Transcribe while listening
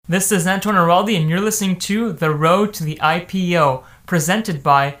This is Antoine Araldi, and you're listening to The Road to the IPO, presented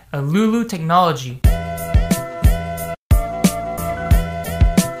by Lulu Technology.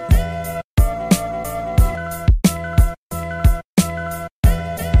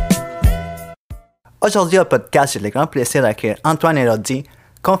 Aujourd'hui au podcast, j'ai le grand plaisir d'accueillir Antoine Araldi,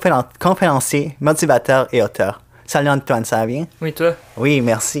 conférencier, motivateur et auteur. Salut Antoine, ça va bien? Oui, toi? Oui,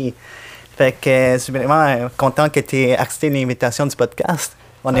 merci. Fait que je suis vraiment content que tu aies accepté l'invitation du podcast.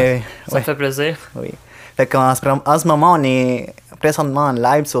 Ça me fait plaisir. Oui. Fait qu'en ce moment, on est présentement en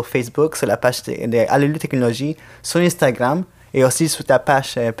live sur Facebook, sur la page de Lulu Technology, sur Instagram et aussi sur ta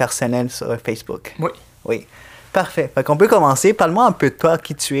page personnelle sur Facebook. Oui. Oui. Parfait. Fait qu'on peut commencer. Parle-moi un peu de toi,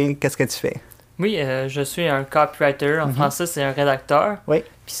 qui tu es, qu'est-ce que tu fais? Oui, je suis un copywriter. En français, c'est un rédacteur. Oui.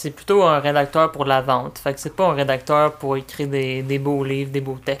 Puis c'est plutôt un rédacteur pour la vente. Fait que c'est pas un rédacteur pour écrire des beaux livres, des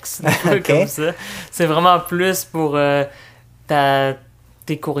beaux textes, des trucs comme ça. C'est vraiment plus pour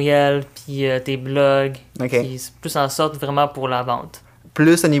tes courriels, puis tes blogs. Puis c'est plus en sorte vraiment pour la vente.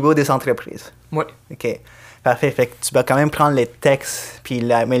 Plus au niveau des entreprises. Oui. OK. Parfait. Fait que tu vas quand même prendre les textes, puis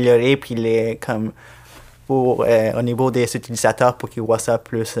l'améliorer, puis les comme au niveau des utilisateurs pour qu'ils voient ça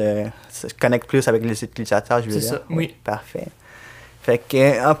plus, se connectent plus avec les utilisateurs, je veux dire. C'est ça, oui. Parfait. Fait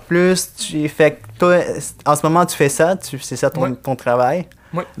que en plus, toi, en ce moment, tu fais ça, c'est ça ton travail.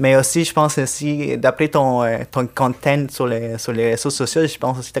 Oui. Mais aussi, je pense aussi, d'après ton content sur les réseaux sociaux, je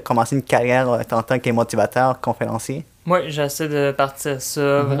pense aussi que tu as commencé une carrière en tant que motivateur, conférencier. Oui, j'essaie de partir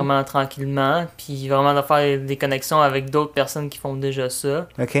ça vraiment tranquillement, puis vraiment de faire des connexions avec d'autres personnes qui font déjà ça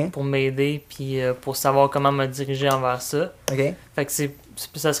pour m'aider, puis pour savoir comment me diriger envers ça. Fait que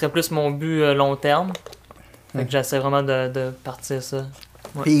ça serait plus mon but long terme. Fait que j'essaie vraiment de partir ça.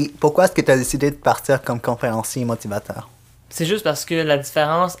 Ouais. Puis pourquoi est-ce que tu as décidé de partir comme conférencier et motivateur? C'est juste parce que la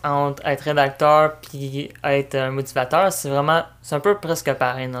différence entre être rédacteur puis être un motivateur, c'est un peu presque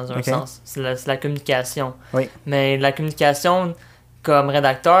pareil dans un sens. C'est la communication. Oui. Mais la communication, comme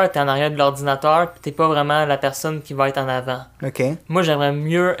rédacteur, t'es en arrière de l'ordinateur puis t'es pas vraiment la personne qui va être en avant. Moi, j'aimerais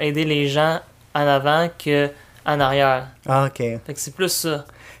mieux aider les gens en avant que en arrière. Ah, OK. Fait que c'est plus ça.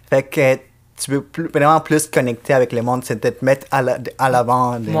 Fait que tu veux vraiment plus connecter avec le monde, c'est de te mettre à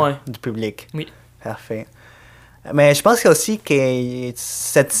l'avant du public. Oui. Parfait. Mais je pense aussi que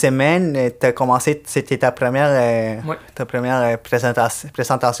cette semaine, tu as commencé, c'était ta première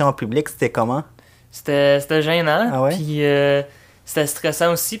présentation au public. C'était comment? C'était gênant. Ah ouais? Puis c'était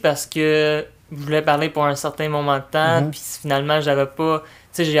stressant aussi parce que je voulais parler pour un certain moment de temps. Puis finalement, j'avais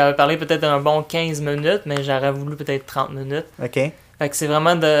parlé peut-être un bon 15 minutes, mais j'aurais voulu peut-être 30 minutes. Fait que c'est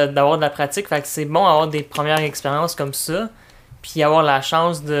vraiment d'avoir de la pratique. Fait que c'est bon d'avoir des premières expériences comme ça. Puis avoir la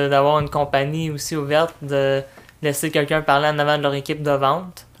chance d'avoir une compagnie aussi ouverte, de laisser quelqu'un parler en avant de leur équipe de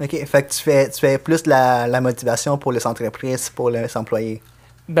vente. Fait que tu fais plus la motivation pour les entreprises, pour les employés.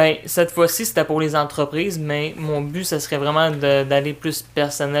 Ben, cette fois-ci, c'était pour les entreprises, mais mon but, ce serait vraiment d'aller plus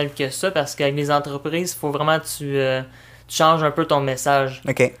personnel que ça, parce qu'avec les entreprises, il faut vraiment que tu changes un peu ton message.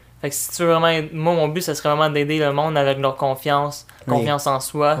 Fait que si tu veux vraiment... Moi, mon but, ce serait vraiment d'aider le monde avec leur confiance en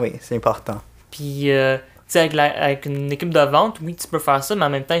soi. Oui, c'est important. Puis... tu sais, avec une équipe de vente, oui, tu peux faire ça, mais en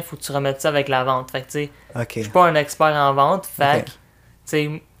même temps, il faut que tu remettes ça avec la vente. Fait que, tu sais, je suis pas un expert en vente. Fait que, tu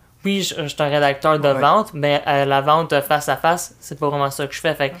sais, oui, je suis un rédacteur de vente, mais la vente face à face, c'est pas vraiment ça que je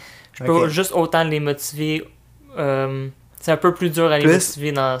fais. Fait que je peux juste autant les motiver. C'est un peu plus dur à les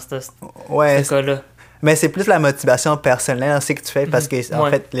motiver dans ce cas-là. Mais c'est plus la motivation personnelle aussi que tu fais, parce que, en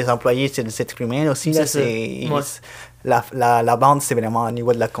fait, les employés, c'est des êtres humains aussi. Là, la vente, c'est vraiment au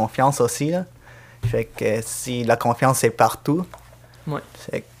niveau de la confiance aussi, là. Fait que si la confiance est partout,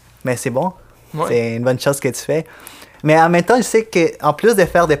 mais c'est bon. C'est une bonne chose que tu fais. Mais en même temps, je sais qu'en plus de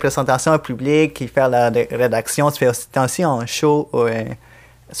faire des présentations au public et faire la rédaction, tu fais aussi un show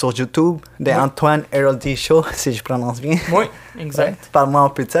sur YouTube, de Antoine Araldi Show, si je prononce bien. Oui, exact. Parle-moi un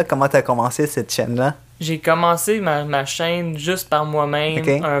peu de ça. Comment tu as commencé cette chaîne-là? J'ai commencé ma chaîne juste par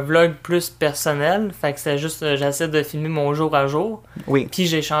moi-même, un vlog plus personnel. Fait que c'était juste, j'essaie de filmer mon jour à jour. Oui. Puis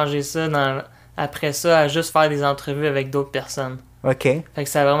j'ai changé ça après ça à juste faire des entrevues avec d'autres personnes. Fait que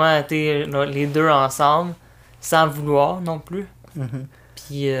ça a vraiment été les deux ensemble, sans vouloir non plus.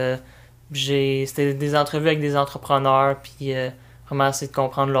 Puis c'était des entrevues avec des entrepreneurs, puis vraiment essayer de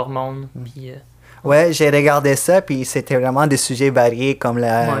comprendre leur monde. Puis, ouais, j'ai regardé ça, puis c'était vraiment des sujets variés comme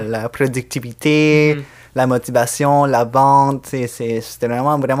la productivité, la motivation, la vente. C'était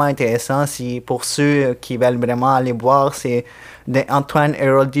vraiment intéressant. Pour ceux qui veulent vraiment aller voir, c'est de Antoine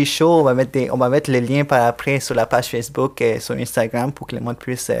Araldi Show. On va mettre les liens par après sur la page Facebook et sur Instagram pour que le monde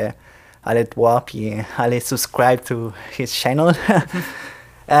puisse aller te voir puis aller subscribe to his channel.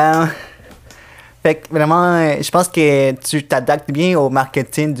 Fait que vraiment, je pense que tu t'adaptes bien au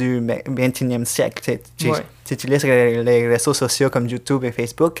marketing du 21e siècle. Tu utilises les réseaux sociaux comme YouTube et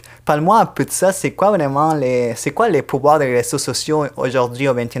Facebook. Parle-moi un peu de ça. C'est quoi vraiment les pouvoirs des réseaux sociaux aujourd'hui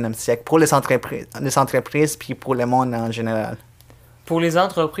au 21e siècle pour les entreprises puis pour le monde en général? Pour les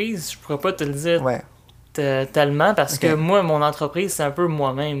entreprises, je pourrais pas te le dire tellement parce que moi, mon entreprise, c'est un peu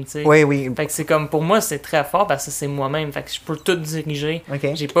moi-même, tu sais. Oui. Fait que c'est comme, pour moi, c'est très fort parce que c'est moi-même. Fait que je peux tout diriger.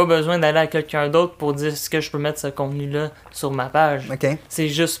 Okay. J'ai pas besoin d'aller à quelqu'un d'autre pour dire ce que je peux mettre ce contenu-là sur ma page. Okay. C'est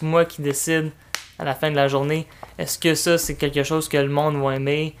juste moi qui décide à la fin de la journée. Est-ce que ça, c'est quelque chose que le monde va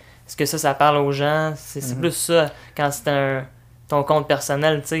aimer? Est-ce que ça parle aux gens? C'est plus ça quand c'est ton compte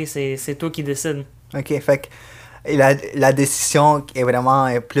personnel, tu sais, c'est toi qui décides. OK, fait que la décision est vraiment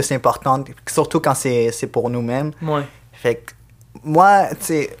plus importante, surtout quand c'est pour nous-mêmes. Ouais. Fait que moi, tu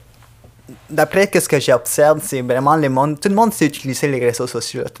sais, d'après ce que j'observe, c'est vraiment tout le monde sait utiliser les réseaux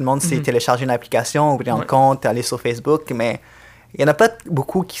sociaux. Tout le monde sait télécharger une application, ouvrir un compte, aller sur Facebook, mais il n'y en a pas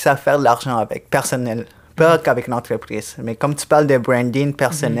beaucoup qui savent faire de l'argent avec, personnel. Pas qu'avec une entreprise. Mais comme tu parles de branding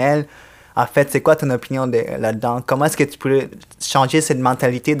personnel, en fait, c'est quoi ton opinion là-dedans? Comment est-ce que tu pourrais changer cette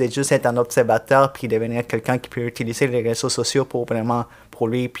mentalité de juste être un observateur puis devenir quelqu'un qui peut utiliser les réseaux sociaux pour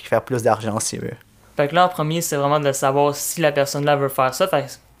lui puis faire plus d'argent s'il veut? Fait que là, en premier, c'est vraiment de savoir si la personne-là veut faire ça. Fait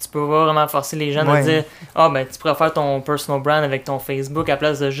que tu peux pas vraiment forcer les gens à dire « Ah, ben, tu pourrais faire ton personal brand avec ton Facebook à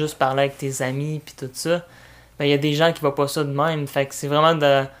place de juste parler avec tes amis puis tout ça. » Ben, il y a des gens qui voient pas ça de même. Fait que c'est vraiment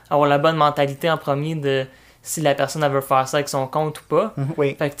d'avoir la bonne mentalité en premier de si la personne elle veut faire ça avec son compte ou pas.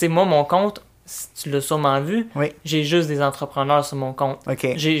 Oui. Fait que, tu sais, moi, mon compte, tu l'as sûrement vu, j'ai juste des entrepreneurs sur mon compte.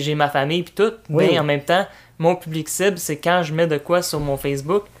 Okay. J'ai ma famille puis tout, mais en même temps, mon public cible, c'est quand je mets de quoi sur mon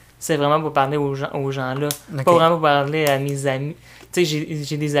Facebook, c'est vraiment pour parler aux gens-là. Pas vraiment pour parler à mes amis. Tu sais,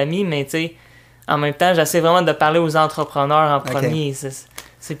 j'ai des amis, mais tu sais, en même temps, j'essaie vraiment de parler aux entrepreneurs en premier.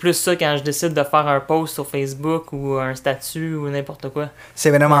 C'est plus ça quand je décide de faire un post sur Facebook ou un statut ou n'importe quoi. C'est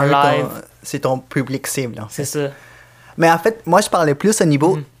vraiment c'est ton public cible. En fait. C'est ça. Mais en fait, moi, je parlais plus au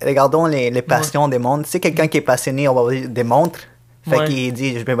niveau, regardons les passions des montres. Tu sais, quelqu'un qui est passionné, on va dire, des montres, fait qu'il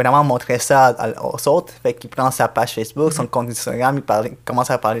dit, je vais vraiment montrer ça aux autres. Fait qu'il prend sa page Facebook, son compte Instagram, il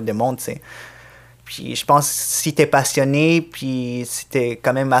commence à parler de montres, tu sais. Puis je pense que si t'es passionné, puis si t'es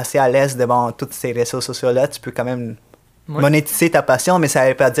quand même assez à l'aise devant tous ces réseaux sociaux-là, tu peux quand même monétiser ta passion, mais ça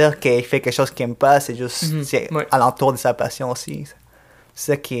veut pas dire qu'il fait quelque chose qu'il aime pas, c'est juste alentour de sa passion aussi.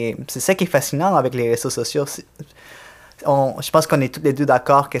 C'est ça qui est fascinant avec les réseaux sociaux. Je pense qu'on est tous les deux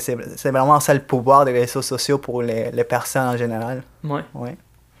d'accord que c'est vraiment ça le pouvoir des réseaux sociaux pour les personnes en général. Ouais.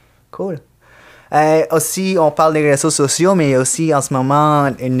 Cool. Aussi, on parle des réseaux sociaux, mais aussi en ce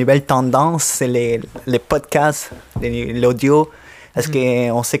moment, une nouvelle tendance, c'est les podcasts, l'audio. Parce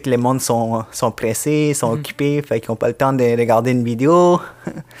qu'on sait que les mondes sont pressés, sont occupés, fait qu'ils n'ont pas le temps de regarder une vidéo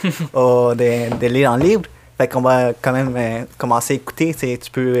ou de lire un livre. Fait qu'on va quand même commencer à écouter. Tu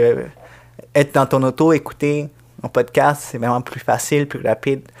peux être dans ton auto, écouter un podcast, c'est vraiment plus facile, plus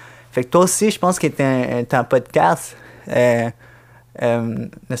rapide. Fait que toi aussi, je pense que tu as un podcast, n'est-ce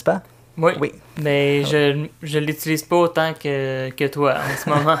pas? Oui. Mais je l'utilise pas autant que toi en ce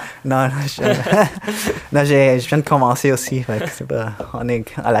moment. Non, je viens de commencer aussi. Fait que c'est pas, on est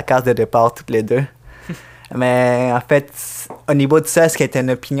à la case de départ toutes les deux. Mais en fait, au niveau de ça, est-ce que tu as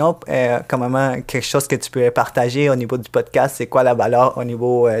une opinion, comme quelque chose que tu peux partager au niveau du podcast? C'est quoi la valeur au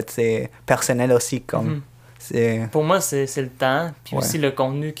niveau personnel aussi? Pour moi, c'est le temps. Puis aussi le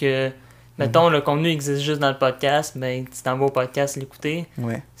contenu que... Mettons, le contenu existe juste dans le podcast, ben tu t'envoies au podcast l'écouter.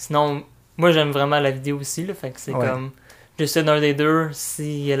 Sinon, moi, j'aime vraiment la vidéo aussi. Là, fait que c'est comme... J'essaie d'un des deux.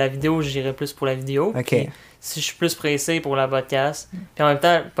 S'il y a la vidéo, j'irai plus pour la vidéo. Si je suis plus pressé pour la podcast. Puis en même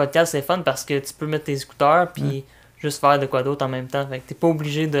temps, le podcast, c'est fun parce que tu peux mettre tes écouteurs puis juste faire de quoi d'autre en même temps. Fait que t'es pas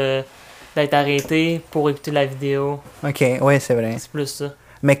obligé d'être arrêté pour écouter la vidéo. OK, oui, c'est vrai. C'est plus ça.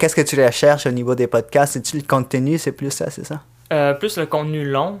 Mais qu'est-ce que tu recherches au niveau des podcasts? C'est-tu le contenu? C'est plus ça, c'est ça? Plus le contenu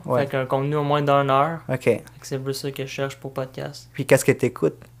long. Fait qu'un contenu au moins d'1 heure. OK. Fait que c'est plus ça que je cherche pour podcast. Puis qu'est-ce que tu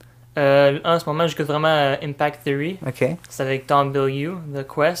écoutes? En ce moment, j'écoute vraiment Impact Theory. OK. C'est avec Tom Bilyeu, The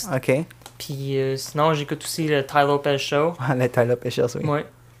Quest. OK. Puis sinon, j'écoute aussi le Ty Lopez Show. Le Ty Lopez Show, oui. Ouais.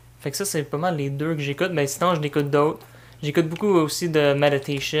 Fait que ça, c'est pas mal les deux que j'écoute. Mais sinon, je l'écoute d'autres. J'écoute beaucoup aussi de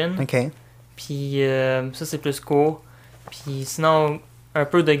meditation. OK. Puis ça, c'est plus court. Puis sinon, un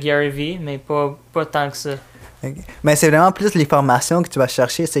peu de Gary Vee, mais pas tant que ça. Okay. Mais c'est vraiment plus l'information que tu vas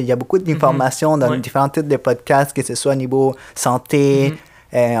chercher. Il y a beaucoup d'informations dans différents types de podcasts, que ce soit au niveau santé,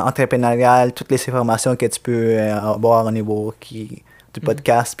 entrepreneurial, toutes les informations que tu peux avoir au niveau du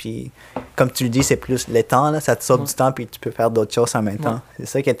podcast. Puis, comme tu le dis, c'est plus le temps. Là, ça te sauve du temps, puis tu peux faire d'autres choses en même temps. C'est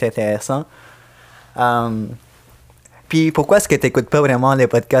ça qui est intéressant. Puis, pourquoi est-ce que tu n'écoutes pas vraiment les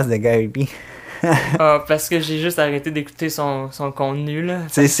podcasts de Gary Vee? Parce que j'ai juste arrêté d'écouter son contenu, là.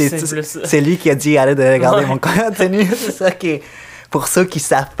 C'est lui qui a dit arrête de regarder mon contenu. C'est ça qui est... Pour ceux qui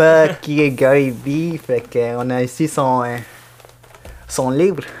savent pas qui est Gary Vee, fait qu'on a ici son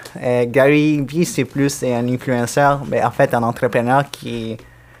livre. Gary Vee, c'est plus un influenceur, mais en fait un entrepreneur qui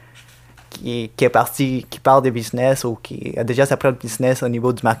est parti, qui parle de business ou qui a déjà sa propre business au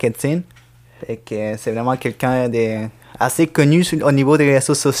niveau du marketing. Fait que c'est vraiment quelqu'un assez connu au niveau des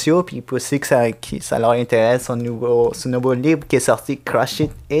réseaux sociaux, puis aussi que ça leur intéresse son nouveau livre qui est sorti, Crush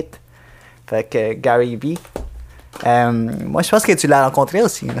It. Fait que Gary Vee. Moi, je pense que tu l'as rencontré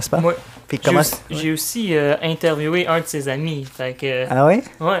aussi, n'est-ce pas? Oui. J'ai aussi interviewé un de ses amis. Fait que, ah oui?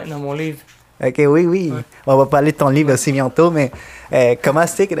 Ouais, dans mon livre. Ok, oui. Ouais. On va parler de ton livre aussi bientôt, mais comment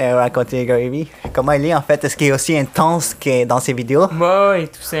c'est que tu as rencontré Gary Vee? Comment il est en fait? Est-ce qu'il est aussi intense que dans ses vidéos? Ouais,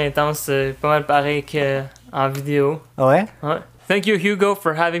 tout c'est intense. Pas mal pareil qu'en vidéo. Ouais? Ouais. Thank you, Hugo,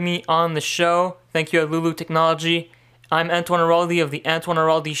 for having me on the show. Thank you, Lulu Technology. I'm Antoine Araldi of The Antoine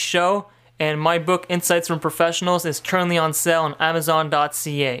Araldi Show. And my book, Insights from Professionals, is currently on sale on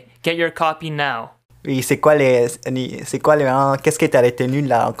Amazon.ca. Get your copy now. Et qu'est-ce que tu as retenu de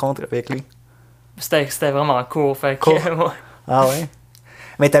la rencontre avec lui? C'était vraiment cool. Fait que, ouais. Ah ouais?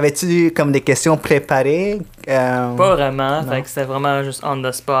 Mais t'avais-tu comme des questions préparées? Pas vraiment. Fait que c'était vraiment juste on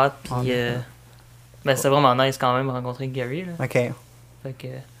the spot. Puis, c'était vraiment nice quand même de rencontrer Gary. Là. OK. Fait que...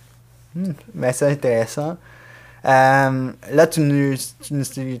 Ben, c'est intéressant. Là, tu nous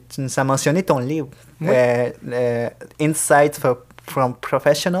as mentionné ton livre, oui. Insights from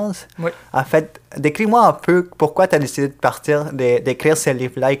Professionals. Oui. En fait, décris-moi un peu pourquoi tu as décidé d'écrire ce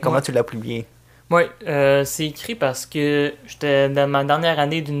livre-là et comment tu l'as publié. Oui, c'est écrit parce que j'étais dans ma dernière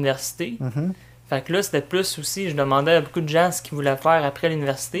année d'université. Mm-hmm. Fait que là, c'était plus aussi, je demandais à beaucoup de gens ce qu'ils voulaient faire après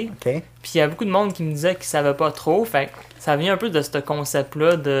l'université. Okay. Puis il y a beaucoup de monde qui me disait qu'ils savaient pas trop. Fait que ça vient un peu de ce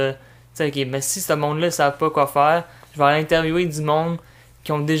concept-là de... Tu sais, OK, mais si ce monde-là ne savent pas quoi faire, je vais aller interviewer du monde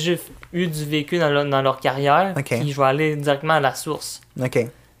qui ont déjà eu du vécu dans leur carrière, puis je vais aller directement à la source. OK. Fait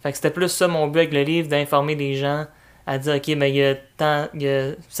que c'était plus ça mon but avec le livre, d'informer les gens, à dire, OK, mais il y a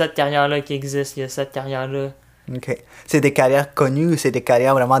cette carrière-là qui existe, il y a cette carrière-là. OK. C'est des carrières connues, c'est des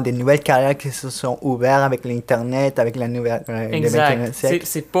carrières vraiment, des nouvelles carrières qui se sont ouvertes avec l'Internet, avec la nouvelle... exact.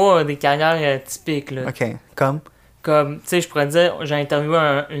 C'est pas des carrières typiques, là. OK. Comme, tu sais, je pourrais dire, j'ai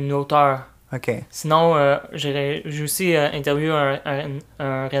interviewé une auteure. OK. Sinon, j'ai aussi interviewé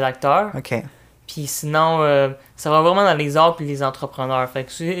un rédacteur. OK. Puis sinon, ça va vraiment dans les arts et les entrepreneurs. Fait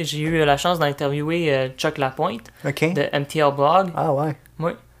que j'ai eu la chance d'interviewer Chuck Lapointe de MTL Blog. Ah ouais?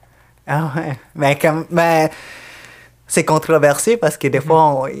 Oui. Ah ouais. Mais c'est controversé parce que des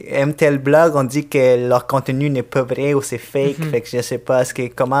fois, MTL Blog, on dit que leur contenu n'est pas vrai ou c'est fake. Fait que je sais pas,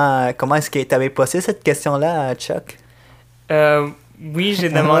 comment est-ce que tu avais posé cette question-là à Chuck? Oui, j'ai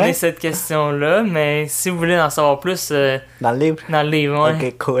demandé cette question-là, mais si vous voulez en savoir plus... dans le livre? Dans le livre, oui.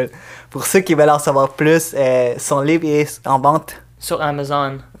 Ok, cool. Pour ceux qui veulent en savoir plus, son livre est en vente? Sur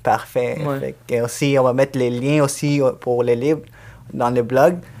Amazon. Parfait. Fait que aussi, on va mettre les liens aussi pour les livres dans le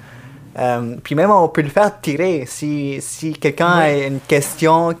blog. Puis même, on peut le faire tirer. Si quelqu'un a une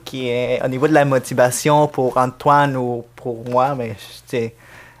question qui est au niveau de la motivation pour Antoine ou pour moi, mais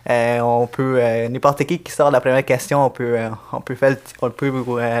on peut n'importe qui sort la première question, on peut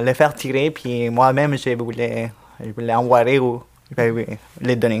le faire tirer. Puis moi-même, je vais l'envoyer ou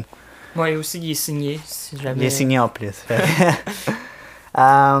les donner. Oui, aussi, il est signé. Si jamais... Il est signé en plus.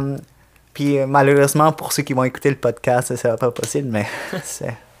 Puis malheureusement, pour ceux qui vont écouter le podcast, ça ne sera pas possible, mais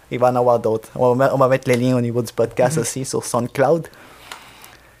il va en avoir d'autres. On va mettre les liens au niveau du podcast aussi sur SoundCloud.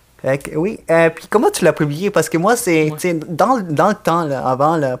 Oui. Puis comment tu l'as publié? Parce que moi, dans le temps, là,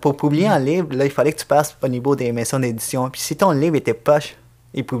 avant, là, pour publier un livre, là, il fallait que tu passes au niveau des maisons d'édition. Puis si ton livre était poche,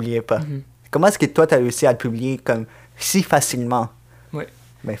 il ne publiait pas. Comment est-ce que toi, tu as réussi à le publier comme si facilement? Oui.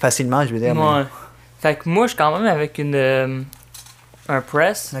 Ben, facilement, je veux dire. Ouais. Fait que moi, je suis quand même avec un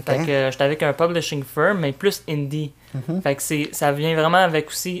press. Fait que j'étais avec un publishing firm, mais plus indie. Fait que ça vient vraiment avec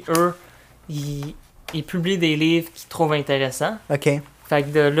aussi, eux, ils publient des livres qu'ils trouvent intéressants. OK. Fait que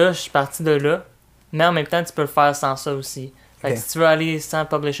de là, je suis parti de là. Mais en même temps, tu peux le faire sans ça aussi. Fait que si tu veux aller sans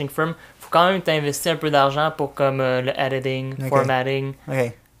publishing firm, faut quand même t'investir un peu d'argent pour comme le editing, formatting,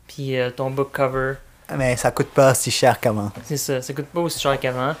 puis ton book cover. Mais ça coûte pas si cher qu'avant. C'est ça coûte pas aussi cher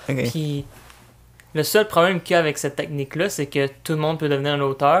qu'avant. Puis le seul problème qu'il y a avec cette technique-là, c'est que tout le monde peut devenir un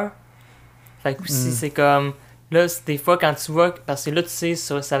auteur. Fait que aussi, c'est comme... Là, des fois, quand tu vois... Parce que là, tu sais,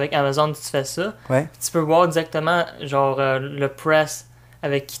 c'est avec Amazon que tu fais ça. Tu peux voir directement, genre, le press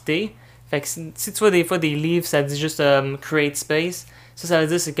avec quitté. Fait que si tu vois des fois des livres, ça dit juste Create Space. Ça veut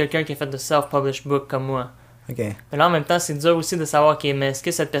dire que c'est quelqu'un qui a fait de self-published book comme moi. OK. Mais là, en même temps, c'est dur aussi de savoir, OK, mais est-ce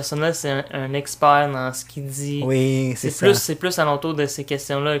que cette personne-là, c'est un expert dans ce qu'il dit? Oui, c'est ça. C'est plus alentour de ces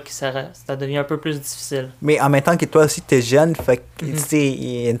questions-là que ça devient un peu plus difficile. Mais en même temps que toi aussi, t'es jeune, fait que, tu sais,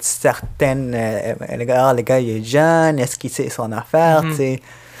 il y a une certaine... le gars, il est jeune, est-ce qu'il sait son affaire, tu sais?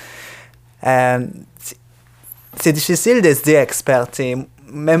 C'est difficile de se dire expert, tu sais.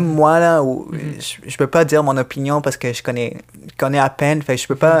 Même moi, là, où je peux pas dire mon opinion parce que je connais à peine, fait que je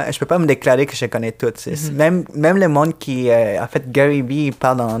peux pas me déclarer que je connais tout. Même le monde qui... en fait, Gary Vee,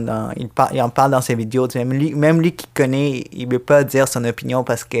 il en parle dans ses vidéos. Même lui qui connaît, il veut pas dire son opinion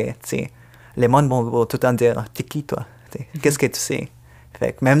parce que, tu sais, les monde vont tout le temps dire « T'es qui, toi? Qu'est-ce que tu sais? »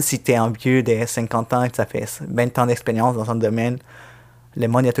 Fait que même si t'es un vieux de 50 ans, que ça fait 20 ans d'expérience dans son domaine, le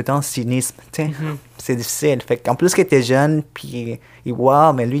monde, il y a tout le temps cynisme, tu sais. C'est difficile. Fait qu'en plus que t'es jeune, puis il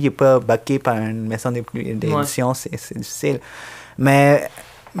voit, mais lui, il est pas backé par une maison d'édition, c'est difficile. Mais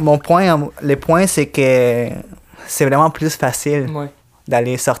le point, c'est que c'est vraiment plus facile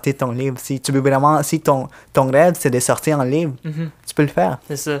d'aller sortir ton livre. Si tu veux vraiment, si ton rêve, c'est de sortir un livre, tu peux le faire.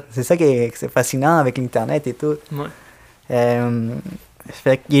 C'est ça. C'est ça qui est fascinant avec l'Internet et tout.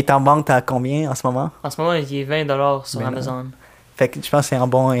 Fait qu'il est en vente à combien en ce moment? En ce moment, il est 20$ sur Amazon. Fait que je pense que c'est un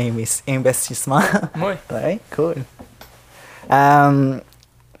bon investissement. Oui. Ouais, cool.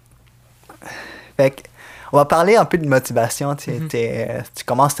 Fait que, on va parler un peu de motivation. Tu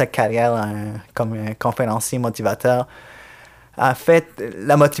commences ta carrière comme un conférencier motivateur. En fait,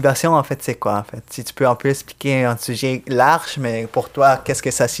 la motivation, en fait, c'est quoi, en fait? Si tu peux un peu expliquer un sujet large, mais pour toi, qu'est-ce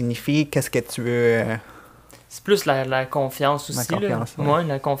que ça signifie? Qu'est-ce que tu veux... C'est plus la confiance aussi. La confiance,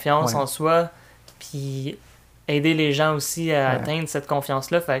 la confiance en soi. Puis... aider les gens aussi à atteindre cette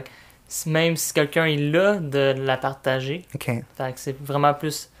confiance-là. Fait que même si quelqu'un est là, de la partager. Fait que c'est vraiment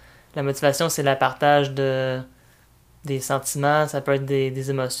plus... La motivation, c'est le partage des sentiments, ça peut être des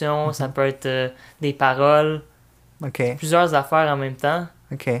émotions, ça peut être des paroles. Plusieurs affaires en même temps.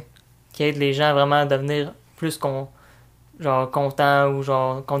 Qui aident les gens vraiment à devenir plus contents ou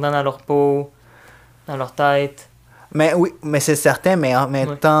contents dans leur peau, dans leur tête. Mais oui, mais c'est certain, mais en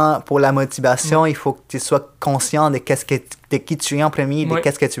même temps, pour la motivation, il faut que tu sois conscient de qui tu es en premier, de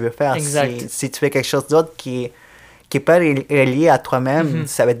qu'est-ce que tu veux faire. Si tu fais quelque chose d'autre qui est pas relié à toi-même,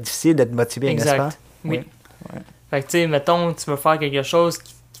 ça va être difficile de te motiver, n'est-ce pas? Oui. Fait que, tu sais, mettons, tu veux faire quelque chose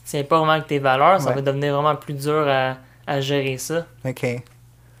qui tient pas vraiment avec tes valeurs, ça va devenir vraiment plus dur à gérer ça.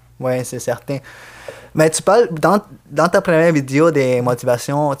 Oui, c'est certain. Mais tu parles, dans ta première vidéo des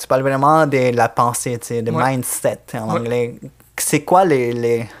motivations, tu parles vraiment de la pensée, tu sais, de mindset en anglais. C'est quoi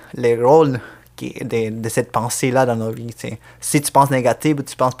les rôles de cette pensée-là dans nos vies, tu sais? Si tu penses négatif ou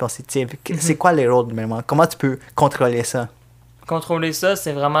tu penses positif, c'est quoi les rôles vraiment? Comment tu peux contrôler ça? Contrôler ça,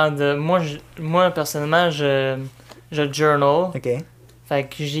 c'est vraiment de... Moi personnellement, je journal. Fait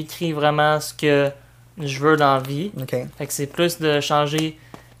que j'écris vraiment ce que je veux dans la vie. Fait que c'est plus de changer...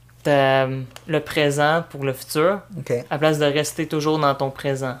 le présent pour le futur, à place de rester toujours dans ton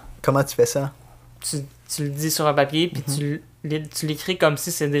présent. Comment tu fais ça? Tu le dis sur un papier, puis tu l'écris comme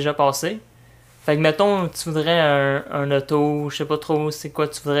si c'est déjà passé. Fait que, mettons, tu voudrais un auto, je sais pas trop c'est quoi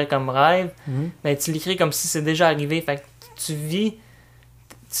tu voudrais comme rêve, mais tu l'écris comme si c'est déjà arrivé. Fait que tu vis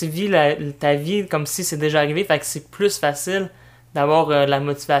ta vie comme si c'est déjà arrivé, fait que c'est plus facile d'avoir la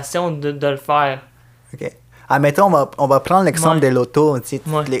motivation de le faire. Admettons, on va prendre l'exemple de l'auto. Tu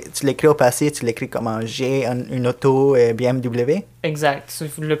l'écris au passé, tu l'écris comme un G, une auto BMW. Exact.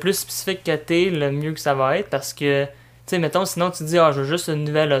 Le plus spécifique que t'es, le mieux que ça va être parce que, tu sais, mettons, sinon tu dis, je veux juste une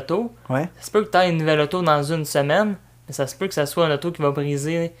nouvelle auto. Ça se peut que tu aies une nouvelle auto dans une semaine, mais ça se peut que ça soit une auto qui va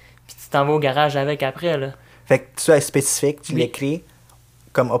briser, puis tu t'en vas au garage avec après, là. Fait que tu es spécifique, tu l'écris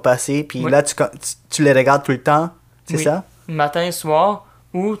comme au passé, puis là, tu les regardes tout le temps, c'est ça? Matin, soir.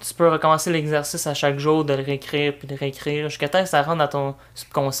 Ou tu peux recommencer l'exercice à chaque jour, de le réécrire, puis de le réécrire, jusqu'à temps que ça rentre dans ton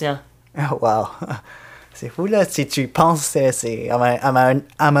subconscient. Wow! C'est fou, là. Si tu penses, à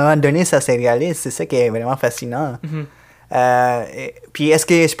un moment donné, ça c'est réaliste. C'est ça qui est vraiment fascinant. Puis est-ce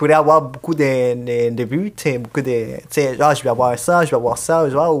que je pourrais avoir beaucoup de buts? Beaucoup de... Tu sais, genre, je vais avoir ça,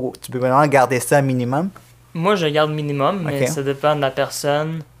 genre, ou tu peux vraiment garder ça minimum? Moi, je garde minimum, mais ça dépend de la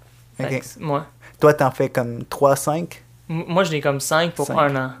personne. Moi. Toi, t'en fais comme 3, 5? Moi, je l'ai comme 5 pour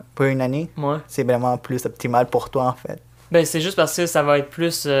 1 an. Pour une année? C'est vraiment plus optimal pour toi, en fait. Ben, c'est juste parce que ça va être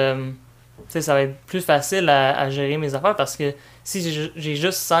plus... ça va être plus facile à gérer mes affaires parce que si j'ai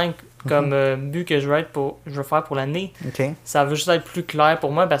juste 5 comme but que je veux faire pour l'année, ça va juste être plus clair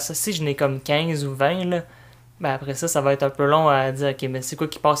pour moi parce que si je n'ai comme 15 ou 20, là, ben après ça va être un peu long à dire, OK, mais c'est quoi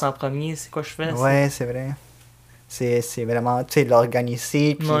qui passe en premier? C'est quoi je fais? Ouais, c'est vrai. C'est vraiment, tu sais,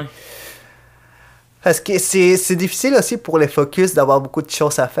 l'organiser, puis... Parce que c'est difficile aussi pour les focus d'avoir beaucoup de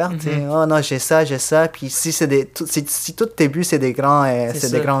choses à faire. Oh non, j'ai ça. Puis si si tous tes buts, c'est des grands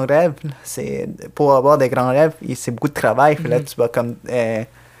rêves, pour avoir des grands rêves, c'est beaucoup de travail. Puis là, tu vas comme,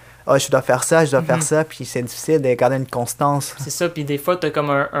 je dois faire ça, faire ça. Puis c'est difficile de garder une constance. C'est ça. Puis des fois, tu as comme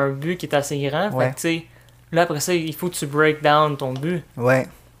un but qui est assez grand. Fait que, tu sais, là, après ça, il faut que tu break down ton but. Ouais.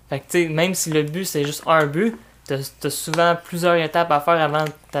 Fait que, tu sais, même si le but, c'est juste un but, t'as souvent plusieurs étapes à faire avant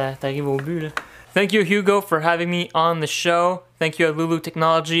que t'arrives au but, là. Thank you, Hugo, for having me on the show. Thank you, Lulu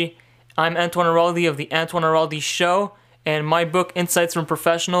Technology. I'm Antoine Araldi of The Antoine Araldi Show, and my book, Insights from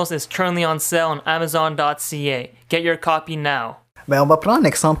Professionals, is currently on sale on Amazon.ca. Get your copy now. Ben, on va prendre un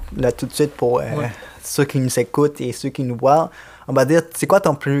exemple là tout de suite pour ceux qui nous écoutent et ceux qui nous voient. On va dire, c'est quoi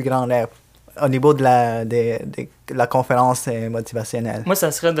ton plus grand rêve au niveau de la conférence motivationnelle? Moi, ça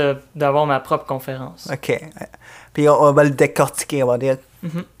serait d'avoir ma propre conférence. OK. Puis on va le décortiquer, on va dire.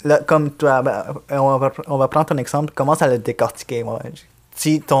 Là, comme toi, on va prendre ton exemple, commence à le décortiquer.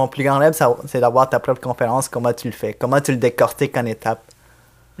 Si ton plus grand rêve, c'est d'avoir ta propre conférence, comment tu le fais? Comment tu le décortiques en étapes?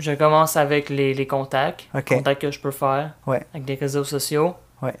 Je commence avec les contacts. Okay. Contacts que je peux faire. Ouais. Avec des réseaux sociaux.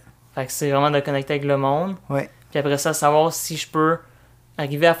 Ouais. Fait que c'est vraiment de connecter avec le monde. Ouais. Puis après ça, savoir si je peux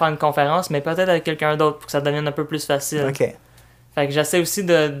arriver à faire une conférence, mais peut-être avec quelqu'un d'autre pour que ça devienne un peu plus facile. OK. Fait que j'essaie aussi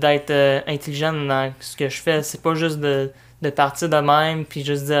d'être intelligent dans ce que je fais. C'est pas juste de partir de même puis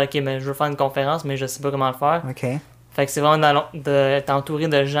juste dire OK, ben je veux faire une conférence, mais je sais pas comment le faire. OK. Fait que c'est vraiment d'être entouré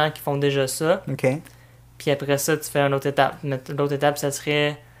de gens qui font déjà ça. OK. Puis après ça, tu fais une autre étape. L'autre étape, ça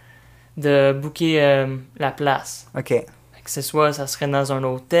serait de booker la place. OK. Fait que ça serait dans un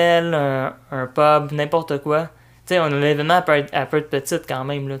hôtel, un pub, n'importe quoi. Tu sais, l'événement peut être petit quand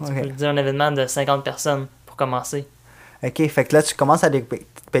même. Là. Tu peux dire un événement de 50 personnes pour commencer. OK, fait que là, tu commences à des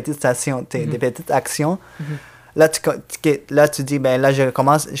petites actions. Des petites actions. Là, tu dis, ben là, je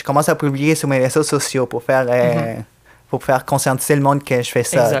commence à publier sur mes réseaux sociaux pour faire conscientiser le monde que je fais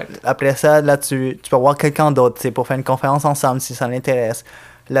ça. Exact. Après ça, là, tu peux voir quelqu'un d'autre pour faire une conférence ensemble si ça l'intéresse.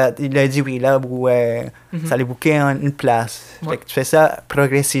 Là, il a dit oui, là, où ça allait booker une place. Fait que tu fais ça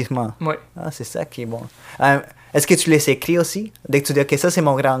progressivement. Oui. Ah, c'est ça qui est bon. Est-ce que tu les écris aussi? Dès que tu dis, OK, ça, c'est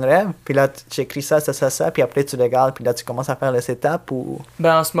mon grand rêve, puis là, tu écris ça, puis après, tu le regardes, puis là, tu commences à faire les étapes ou...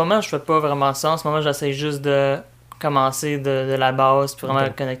 Ben, en ce moment, je fais pas vraiment ça. En ce moment, j'essaie juste de commencer de la base, puis vraiment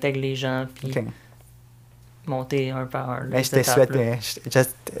connecter avec les gens, puis monter un par un. Mais je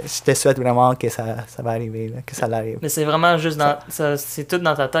te souhaite vraiment que ça va arriver, là, que ça l'arrive. Mais c'est vraiment juste c'est tout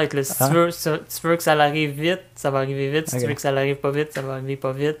dans ta tête. Là. Si tu veux que ça arrive vite, ça va arriver vite. Si tu veux que ça arrive pas vite, ça va arriver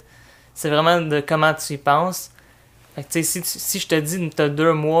pas vite. C'est vraiment de comment tu y penses. Fait que, si je te dis que tu as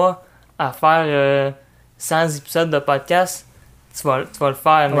 2 mois à faire 100 épisodes de podcast, tu vas le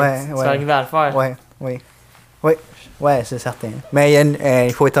faire, mais tu vas arriver à le faire. Oui, c'est certain. Mais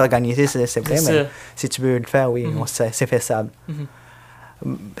il faut être organisé, c'est vrai, mais si tu veux le faire, oui, c'est faisable.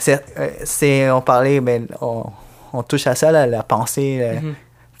 On parlait, on touche à ça, là, la pensée.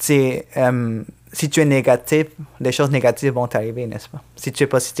 Si tu es négatif, des choses négatives vont t'arriver, n'est-ce pas? Si tu es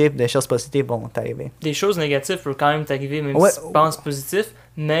positif, des choses positives vont t'arriver. Des choses négatives peuvent quand même t'arriver, même si tu penses positif,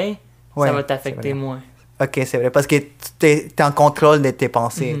 mais ça va t'affecter moins. OK, c'est vrai, parce que tu es en contrôle de tes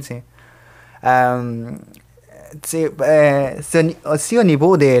pensées, c'est aussi au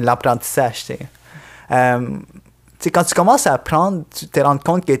niveau de l'apprentissage, quand tu commences à apprendre, tu te rends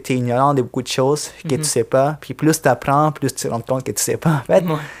compte que tu es ignorant de beaucoup de choses que tu sais pas, puis plus tu apprends, plus tu te rends compte que tu sais pas, en fait.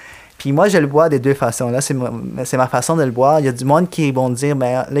 Puis moi, je le vois de 2 façons. Là, c'est ma façon de le voir. Il y a du monde qui vont dire,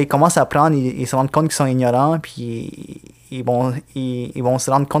 ben là, ils commencent à apprendre, ils se rendent compte qu'ils sont ignorants, puis ils vont se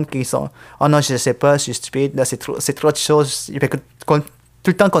rendre compte qu'ils sont, oh non, je sais pas, je suis stupide, là, c'est trop de choses. Ils vont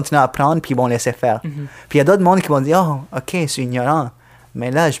tout le temps continuer à apprendre, puis ils vont laisser faire. Puis il y a d'autres mondes qui vont dire, oh, OK, je suis ignorant, mais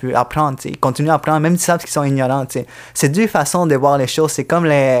là, je veux apprendre. Ils continuent à apprendre, même s'ils savent qu'ils sont ignorants. C'est 2 façons de voir les choses. C'est comme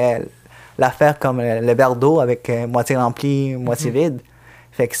l'affaire comme le verre d'eau avec moitié rempli, moitié vide.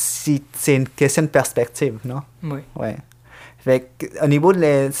 Fait que c'est une question de perspective, non? Oui. Ouais. Fait que, au niveau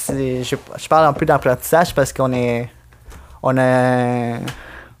je parle un peu d'apprentissage parce qu'on est...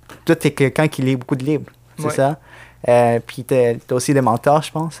 Toi, t'es quelqu'un qui lit beaucoup de livres, c'est ça? Puis t'as aussi des mentors,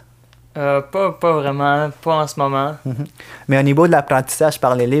 je pense? Pas vraiment, pas en ce moment. Mais au niveau de l'apprentissage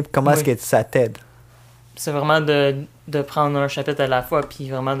par les livres, comment est-ce que ça t'aide? C'est vraiment de prendre un chapitre à la fois, puis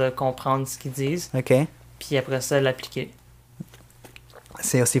vraiment de comprendre ce qu'ils disent. OK. Puis après ça, l'appliquer.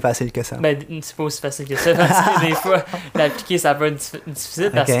 C'est aussi facile que ça. Ben, c'est pas aussi facile que ça, parce que des fois, l'appliquer, ça peut être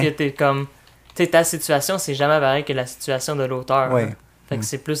difficile, parce que t'es comme... Tu sais, ta situation, c'est jamais pareil que la situation de l'auteur. Oui. Fait que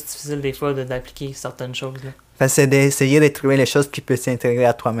c'est plus difficile des fois d'appliquer certaines choses, là. Fait que c'est d'essayer de trouver les choses qui peuvent s'intégrer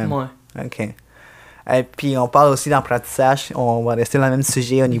à toi-même. Ouais. OK. Et puis, on parle aussi d'apprentissage. On va rester dans le même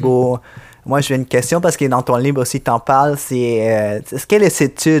sujet au niveau Moi, j'ai une question parce que dans ton livre aussi, t'en parles. Est-ce que les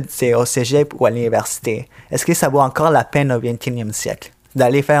études, c'est au cégep ou à l'université? Est-ce que ça vaut encore la peine au 21e siècle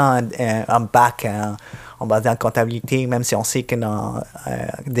d'aller faire un bac on va dire en comptabilité, même si on sait que dans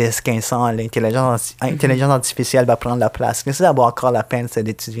 10-15 ans, l'intelligence artificielle va prendre la place? Est-ce que ça vaut encore la peine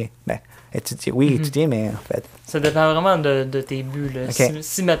d'étudier? Ben, étudier, mais en fait... Ça dépend vraiment de tes buts. Là. Okay.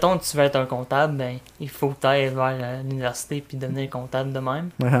 Si, mettons, tu veux être un comptable, ben, il faut que tu ailles vers l'université puis devenir comptable de même.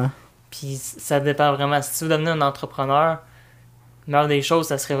 Uh-huh. Puis ça dépend vraiment. Si tu veux devenir un entrepreneur, la meilleure des choses,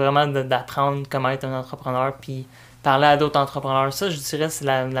 ça serait vraiment d'apprendre comment être un entrepreneur puis parler à d'autres entrepreneurs. Ça, je dirais, c'est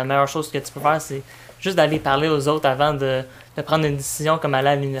la meilleure chose que tu peux faire, c'est juste d'aller parler aux autres avant de prendre une décision comme aller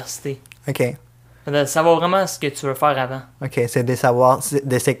à l'université. OK. De savoir vraiment ce que tu veux faire avant. OK, c'est de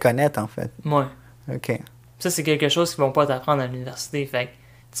se connaître, en fait. Oui. OK. Ça, c'est quelque chose qu'ils vont pas t'apprendre à l'université. Fait que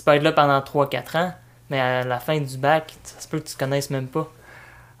tu peux être là pendant 3-4 ans, mais à la fin du bac, ça se peut que tu te connaisses même pas.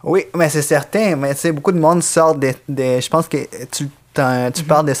 Oui, mais c'est certain. Mais tu sais, beaucoup de monde sort je pense que tu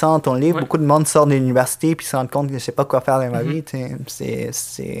parles de ça dans ton livre. Oui. Beaucoup de monde sort de l'université puis se rend compte que je sais pas quoi faire dans ma vie. C'est...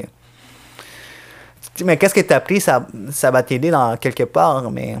 Mais qu'est-ce que tu as appris, ça va t'aider dans quelque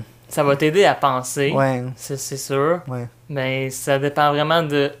part, mais... Ça va t'aider à penser, ouais. C'est sûr. Ouais. Mais ça dépend vraiment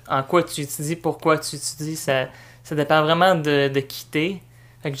de en quoi tu étudies, pourquoi tu étudies. Ça dépend vraiment de quitter.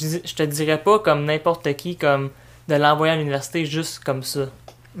 Fait que je te dirais pas comme n'importe qui, comme de l'envoyer à l'université juste comme ça.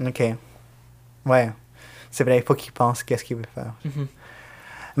 OK. Ouais. C'est vrai, il faut qu'il pense qu'est-ce qu'il veut faire. Mm-hmm.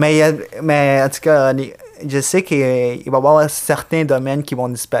 Mais en tout cas, je sais qu'il va y avoir certains domaines qui vont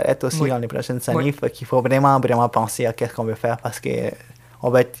disparaître aussi dans les prochaines années. Oui. Fait qu'il faut vraiment, vraiment penser à qu'est-ce qu'on veut faire parce que on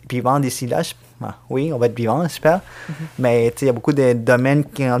va être vivant d'ici là. Oui, on va être vivant, j'espère. Mm-hmm. Mais il y a beaucoup de domaines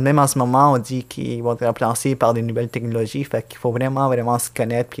qui, même en ce moment, on dit qu'ils vont être remplacés par des nouvelles technologies. Fait qu'il faut vraiment, vraiment se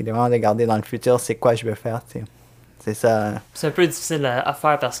connaître et vraiment regarder dans le futur c'est quoi je veux faire. T'sais. C'est ça. C'est un peu difficile à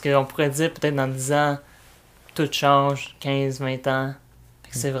faire parce qu'on pourrait dire peut-être dans 10 ans, tout change, 15-20 ans.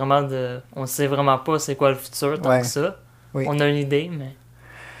 C'est vraiment on ne sait vraiment pas c'est quoi le futur tant que ça. Oui. On a une idée, mais...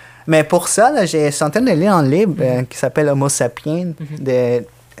 Mais pour ça, là, je suis en train de lire un livre qui s'appelle Homo sapiens de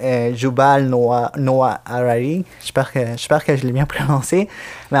Yuval Noah Harari. J'espère que je l'ai bien prononcé.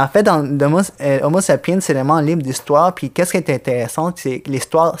 Mais en fait, Homo sapiens, c'est vraiment un livre d'histoire. Puis qu'est-ce qui est intéressant, c'est que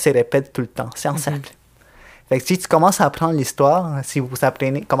l'histoire se répète tout le temps. C'est en cercle. Fait que si tu commences à apprendre l'histoire, si vous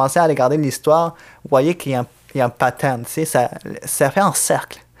commencez à regarder l'histoire, vous voyez qu'il y a un pattern. Ça fait un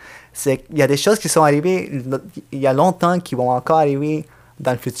cercle. Il y a des choses qui sont arrivées il y a longtemps qui vont encore arriver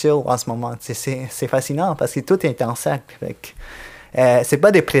dans le futur ou en ce moment. C'est fascinant parce que tout est en cercle. C'est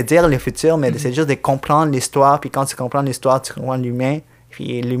pas de prédire le futur, mais c'est juste de comprendre l'histoire. Puis quand tu comprends l'histoire, tu comprends l'humain.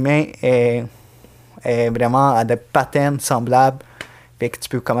 Puis l'humain est vraiment à des patterns semblables. Fait que tu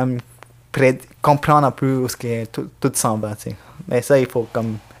peux quand même comprendre un peu où tout s'en va. T'sais. Mais ça, il faut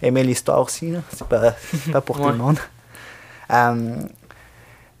comme aimer l'histoire aussi. Là. C'est pas pour tout le monde.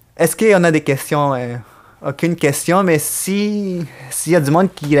 Est-ce qu'il y en a des questions? Aucune question, mais s'il y a du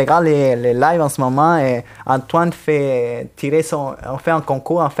monde qui regarde les lives en ce moment, Antoine on fait un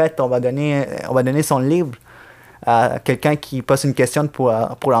concours, en fait, on va donner son livre à quelqu'un qui pose une question pour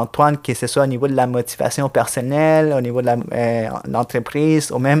Antoine, que ce soit au niveau de la motivation personnelle, au niveau de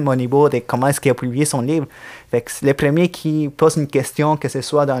l'entreprise, ou même au niveau de comment est-ce qu'il a publié son livre. Fait que les premiers qui posent une question, que ce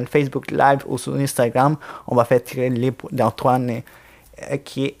soit dans le Facebook Live ou sur Instagram, on va faire tirer le livre d'Antoine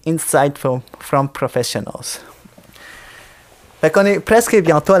qui est Insight from Professionals. Fait qu'on est presque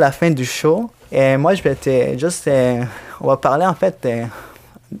bientôt à la fin du show. Et moi, je vais on va parler en fait...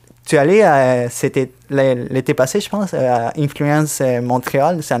 tu es allé, c'était l'été passé, je pense, à Influence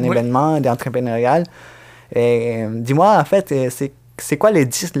Montréal. C'est un événement d'entrepreneurial. Et dis-moi, en fait, c'est quoi les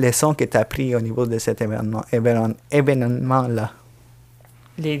 10 leçons que tu as apprises au niveau de cet événement-là?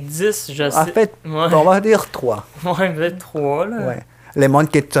 Les 10, je sais. En fait, on va dire 3. Ouais, peut-être 3, là. Ouais. Les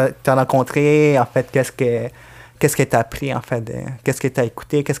mondes que tu as rencontrés, en fait, qu'est-ce que tu as appris, en fait, qu'est-ce que tu as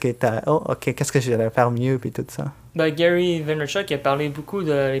écouté, qu'est-ce que je devrais faire mieux, puis tout ça. Ben, Gary Vaynerchuk a parlé beaucoup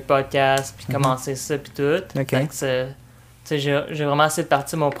de les podcasts, puis comment c'est ça, puis tout. Okay. J'ai vraiment essayé de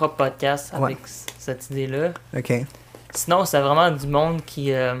partir mon propre podcast avec cette idée-là. OK. Sinon, c'est vraiment du monde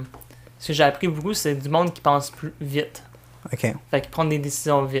qui... ce que j'ai appris beaucoup, c'est du monde qui pense plus vite. OK. Fait qu'ils prennent des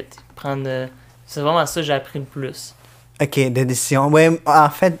décisions vite. C'est vraiment ça que j'ai appris le plus. OK, des décisions. Oui, en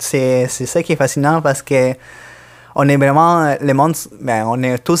fait, c'est ça qui est fascinant parce que on est vraiment, le monde, on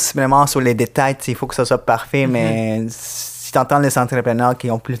est tous vraiment sur les détails, il faut que ça soit parfait, mais si tu entends les entrepreneurs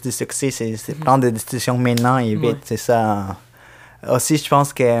qui ont plus de succès, c'est prendre des décisions maintenant et vite, c'est ça. Aussi, je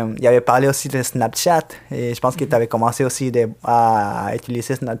pense qu'il avait parlé aussi de Snapchat, et je pense que tu avais commencé aussi à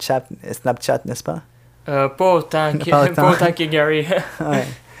utiliser Snapchat, n'est-ce pas? Pas autant que Gary. Ouais.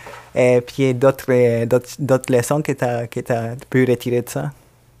 Et puis d'autres leçons que tu as pu retirer de ça,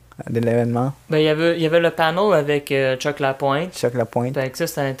 de l'événement? Ben, il y avait le panel avec Chuck Lapointe. Chuck Lapointe. Fait que ça,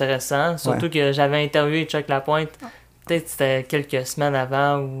 c'était intéressant. Surtout que j'avais interviewé Chuck Lapointe, peut-être c'était quelques semaines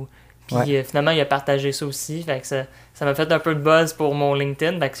avant. Puis finalement, il a partagé ça aussi. Fait que ça m'a fait un peu de buzz pour mon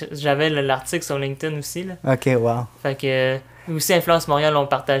LinkedIn. Fait que j'avais l'article sur LinkedIn aussi. Là. OK, wow. Fait que aussi Influence Montréal l'ont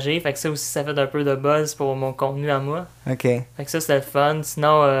partagé. Fait que ça aussi, ça fait un peu de buzz pour mon contenu à moi. OK. Fait que ça, c'était le fun.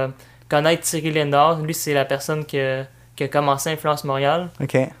 Sinon, connaître Thierry Lindor, lui, c'est la personne qui a commencé Influence Montréal.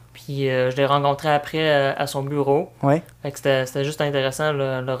 OK. Puis je l'ai rencontré après à son bureau. Oui. Fait que c'était juste intéressant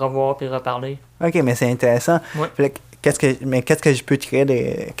de le revoir puis reparler. OK, mais c'est intéressant. Ouais. Qu'est-ce que je peux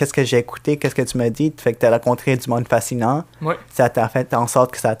tirer qu'est-ce que j'ai écouté, qu'est-ce que tu m'as dit? Fait que tu as rencontré du monde fascinant. Oui. Ça t'a fait en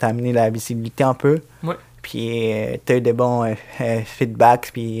sorte que ça t'a amené la visibilité un peu. Oui. Puis tu as eu des bons feedbacks,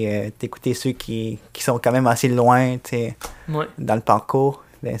 puis t'écouter ceux qui sont quand même assez loin, tu sais, dans le parcours.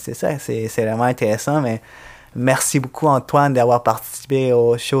 Ben, c'est ça, c'est vraiment intéressant, mais merci beaucoup Antoine d'avoir participé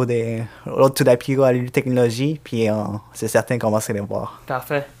au show de Road to Dapiro à Lulu Technologies, puis c'est certain qu'on va se revoir.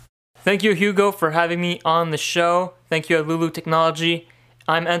 Parfait. Thank you, Hugo, for having me on the show. Thank you at Lulu Technology.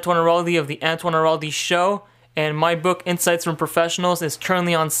 I'm Antoine Araldi of The Antoine Araldi Show, and my book, Insights from Professionals, is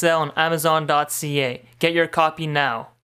currently on sale on Amazon.ca. Get your copy now.